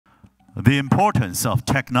The importance of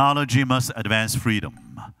technology must advance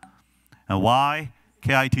freedom. And why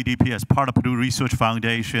KITDP, as part of Purdue Research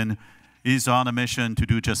Foundation, is on a mission to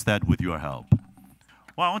do just that with your help.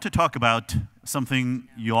 Well, I want to talk about something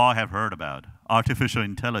you all have heard about, artificial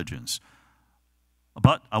intelligence.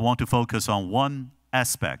 But I want to focus on one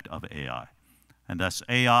aspect of AI, and that's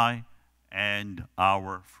AI and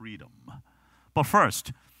our freedom. But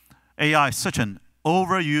first, AI is such an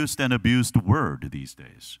overused and abused word these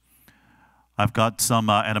days. I've got some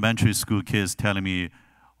elementary school kids telling me,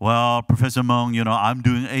 well, Professor Mung, I'm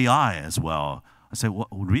doing AI as well. I say, well,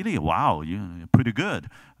 really? Wow, you're pretty good.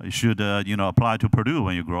 You should, apply to Purdue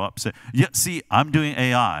when you grow up. Say, yeah, see, I'm doing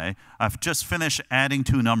AI. I've just finished adding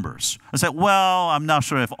 2 numbers. I said, well, I'm not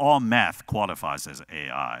sure if all math qualifies as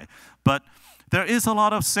AI, but there is a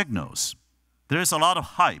lot of signals. There's a lot of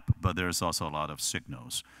hype, but there's also a lot of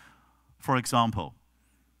signals. For example,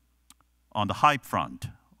 on the hype front,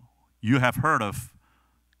 you have heard of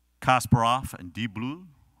Kasparov and Deep Blue,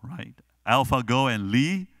 right? AlphaGo and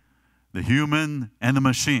Lee, the human and the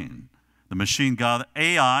machine. The machine got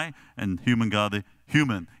AI, and human got the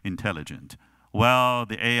human intelligent. Well,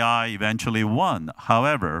 the AI eventually won.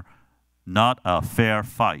 However, not a fair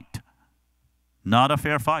fight. Not a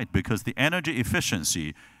fair fight, because the energy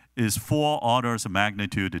efficiency is 4 orders of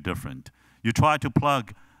magnitude different. You try to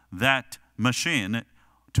plug that machine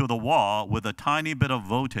to the wall with a tiny bit of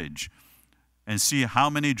voltage and see how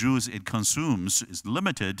many joules it consumes is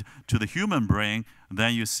limited to the human brain,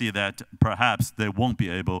 then you see that perhaps they won't be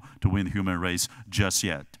able to win the human race just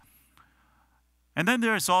yet. And then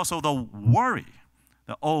there's also the worry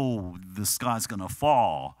that, oh, the sky's going to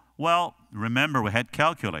fall. Well, remember we had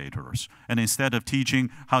calculators, and instead of teaching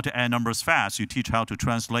how to add numbers fast, you teach how to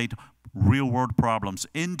translate real-world problems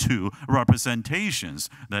into representations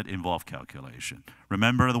that involve calculation.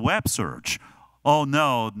 Remember the web search. Oh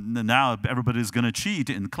no, now everybody's going to cheat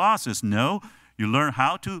in classes. No, you learn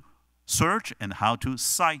how to search and how to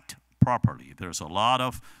cite properly. There's a lot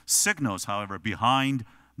of signals, however, behind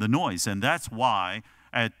the noise, and that's why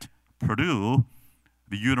at Purdue,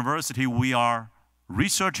 the university, we are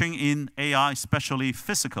researching in AI, especially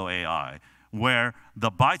physical AI, where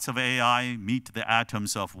the bytes of AI meet the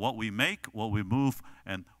atoms of what we make, what we move,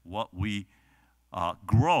 and what we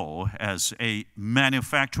grow as a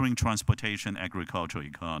manufacturing, transportation, agricultural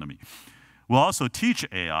economy. We'll also teach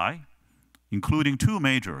AI, including 2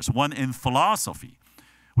 majors, one in philosophy.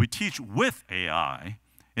 We teach with AI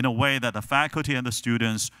in a way that the faculty and the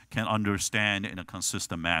students can understand in a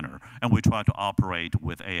consistent manner, and we try to operate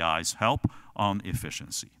with AI's help on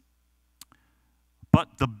efficiency.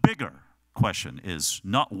 But the bigger question is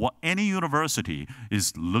not what any university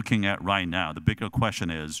is looking at right now. The bigger question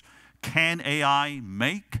is, can AI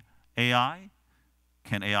make AI?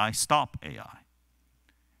 Can AI stop AI?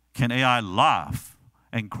 Can AI laugh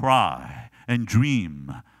and cry and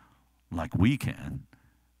dream like we can?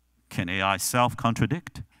 Can AI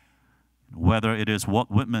self-contradict? Whether it is Walt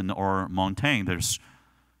Whitman or Montaigne, there's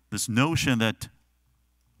this notion that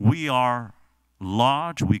we are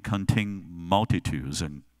large, we contain multitudes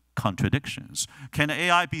and contradictions. Can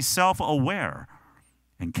AI be self-aware?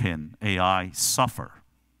 And can AI suffer?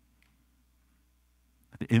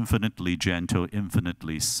 The infinitely gentle,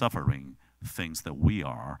 infinitely suffering things that we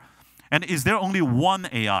are. And is there only one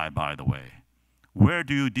AI, by the way? Where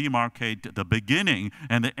do you demarcate the beginning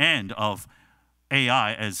and the end of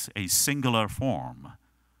AI as a singular form?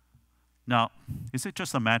 Now, is it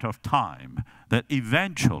just a matter of time that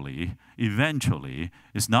eventually,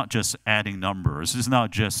 it's not just adding numbers, it's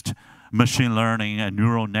not just machine learning and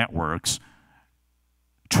neural networks.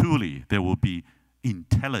 Truly, there will be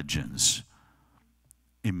intelligence,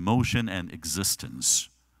 emotion, and existence.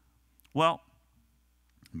 Well,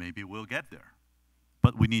 maybe we'll get there.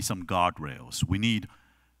 But we need some guardrails. We need,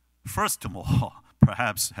 first of all,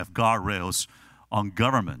 perhaps have guardrails on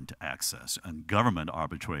government access and government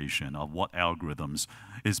arbitration of what algorithms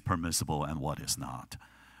is permissible and what is not.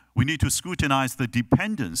 We need to scrutinize the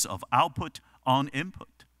dependence of output on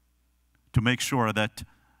input to make sure that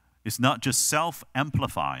it's not just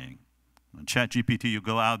self-amplifying. In ChatGPT, you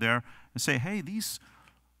go out there and say, hey, these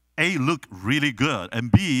A look really good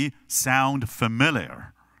and B sound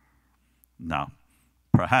familiar. Now,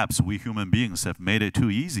 perhaps we human beings have made it too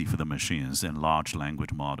easy for the machines and large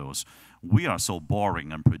language models. We are so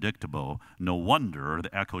boring and predictable. No wonder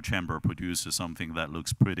the echo chamber produces something that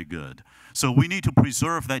looks pretty good. So we need to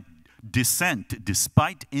preserve that dissent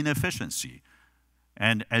despite inefficiency.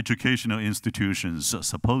 And educational institutions are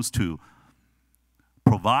supposed to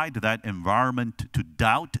provide that environment to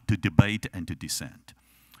doubt, to debate, and to dissent.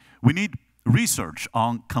 We need research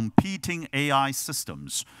on competing AI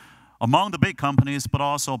systems. among the big companies, but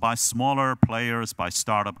also by smaller players, by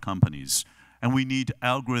startup companies. And we need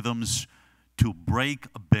algorithms to break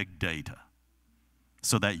big data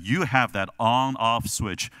so that you have that on-off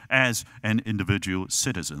switch as an individual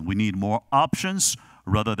citizen. We need more options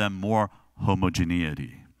rather than more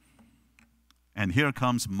homogeneity. And here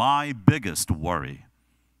comes my biggest worry.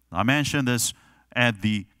 I mentioned this at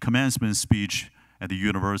the commencement speech at the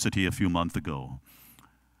university a few months ago.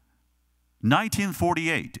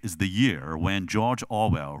 1948 is the year when George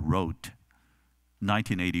Orwell wrote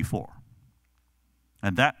 1984.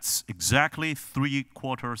 And that's exactly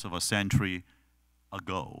 3/4 of a century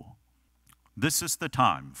ago. This is the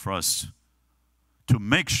time for us to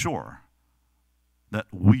make sure that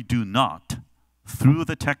we do not, through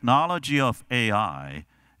the technology of AI,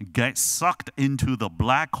 get sucked into the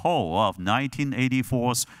black hole of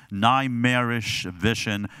 1984's nightmarish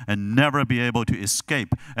vision and never be able to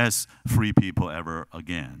escape as free people ever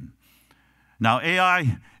again. Now,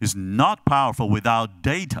 AI is not powerful without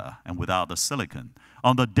data and without the silicon.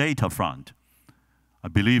 On the data front, I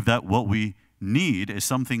believe that what we need is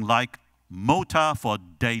something like Mota for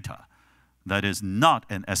data. That is not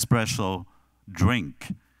an espresso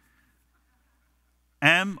drink.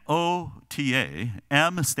 M-O-T-A,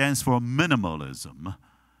 M stands for minimalism,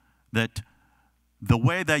 that the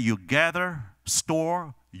way that you gather,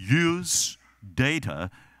 store, use data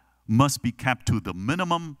must be kept to the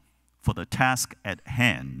minimum for the task at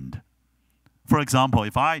hand. For example,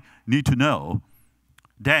 if I need to know,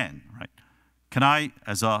 Dan, right, can I,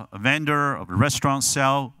 as a vendor of a restaurant,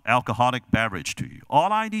 sell alcoholic beverage to you?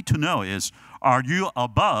 All I need to know is, are you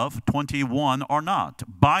above 21 or not?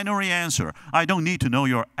 Binary answer. I don't need to know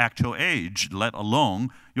your actual age, let alone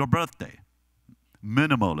your birthday.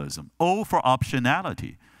 Minimalism. O for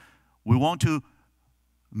optionality. We want to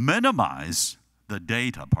minimize the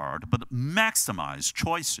data part, but maximize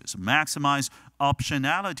choices, maximize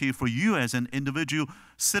optionality for you as an individual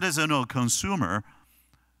citizen or consumer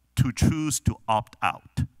to choose to opt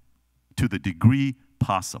out to the degree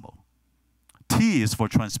possible. T is for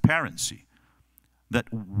transparency,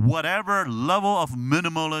 that whatever level of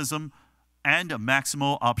minimalism and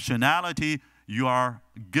maximal optionality you are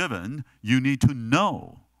given, you need to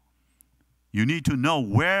know. You need to know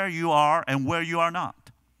where you are and where you are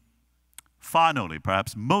not. Finally,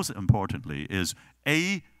 perhaps most importantly, is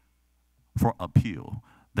A for appeal.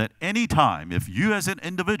 That any time, if you as an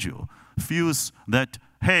individual feels that,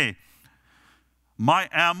 hey, my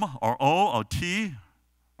M or O or T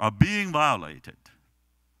are being violated,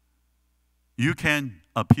 you can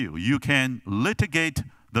appeal. You can litigate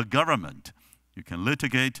the government. You can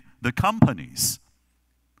litigate the companies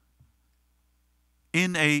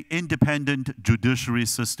in an independent judiciary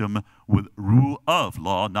system with rule of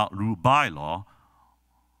law, not rule by law,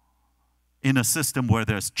 in a system where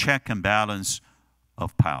there's check and balance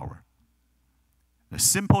of power. A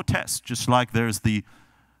simple test, just like there's the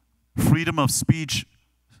freedom of speech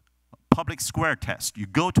public square test. You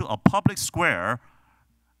go to a public square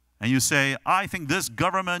and you say, I think this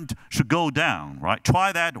government should go down, right?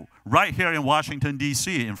 Try that right here in Washington,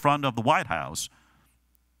 D.C., in front of the White House.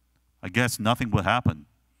 I guess nothing will happen.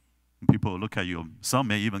 People will look at you. Some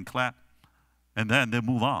may even clap. And then they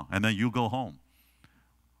move on. And then you go home,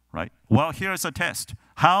 right? Well, here's a test.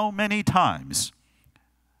 How many times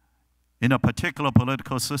in a particular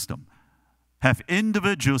political system have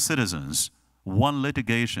individual citizens won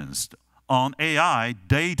litigations on AI,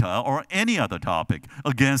 data, or any other topic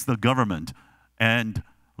against the government and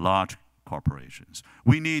large corporations?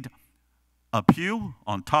 We need appeal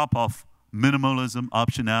on top of minimalism,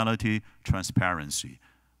 optionality, transparency,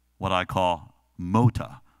 what I call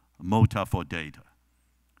Mota for data.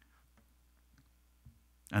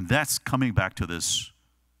 And that's coming back to this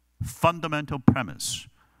fundamental premise.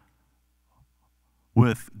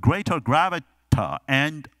 With greater gravita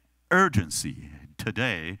and urgency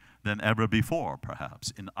today than ever before,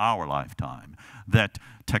 perhaps, in our lifetime, that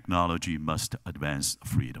technology must advance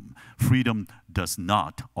freedom. Freedom does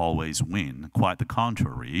not always win. Quite the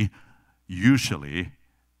contrary. Usually,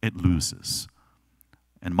 it loses.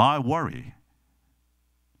 And my worry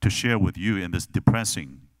to share with you in this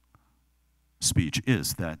depressing speech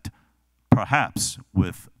is that perhaps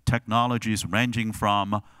with technologies ranging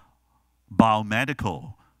from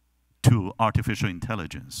biomedical to artificial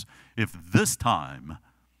intelligence, if this time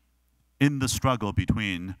in the struggle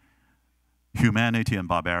between humanity and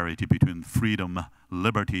barbarity, between freedom,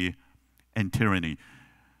 liberty, and tyranny,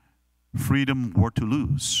 freedom were to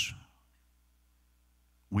lose,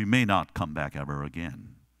 we may not come back ever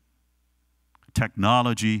again.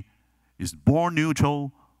 Technology is born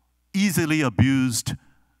neutral, easily abused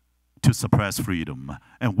to suppress freedom.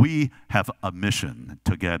 And we have a mission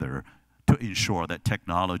together to ensure that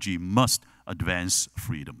technology must advance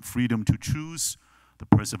freedom. Freedom to choose, the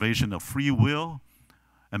preservation of free will,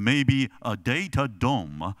 and maybe a data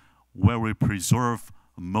dome where we preserve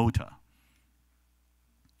mota.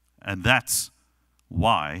 And that's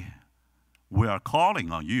why we are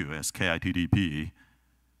calling on you as KITDP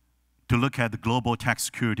to look at the Global Tech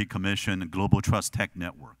Security Commission and Global Trust Tech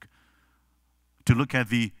Network, to look at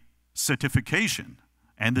the certification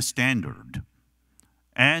and the standard,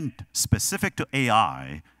 and specific to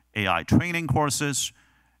AI, AI training courses,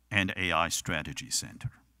 and AI Strategy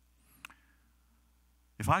Center.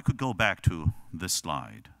 If I could go back to this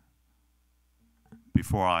slide,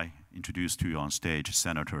 before I introduce to you on stage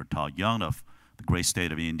Senator Todd Young of the great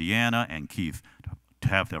state of Indiana and Keith to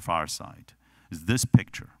have their fireside, is this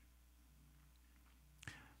picture.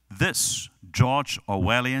 This George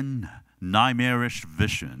Orwellian, nightmarish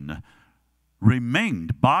vision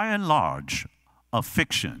remained by and large a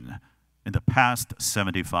fiction in the past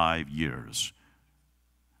 75 years.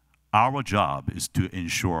 Our job is to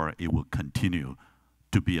ensure it will continue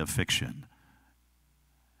to be a fiction.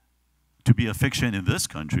 To be a fiction in this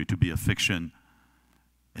country, to be a fiction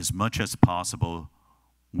as much as possible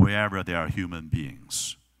wherever there are human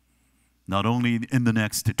beings. Not only in the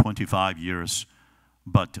next 25 years,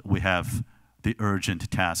 but we have the urgent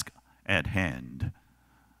task at hand.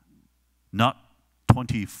 Not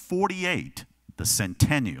 2048, the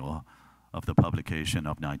centennial of the publication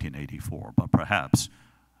of 1984, but perhaps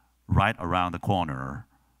right around the corner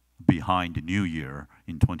behind the new year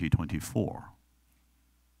in 2024.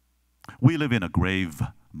 We live in a grave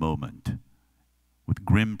moment with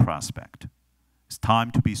grim prospect. It's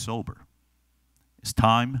time to be sober. It's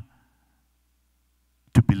time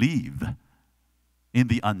to believe in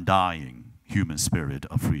the undying human spirit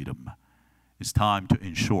of freedom. It's time to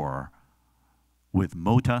ensure with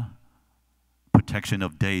MOTA, protection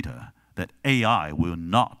of data, that AI will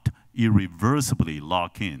not irreversibly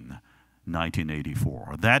lock in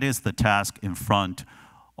 1984. That is the task in front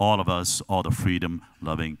all of us, all the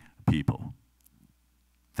freedom-loving people.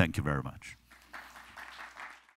 Thank you very much.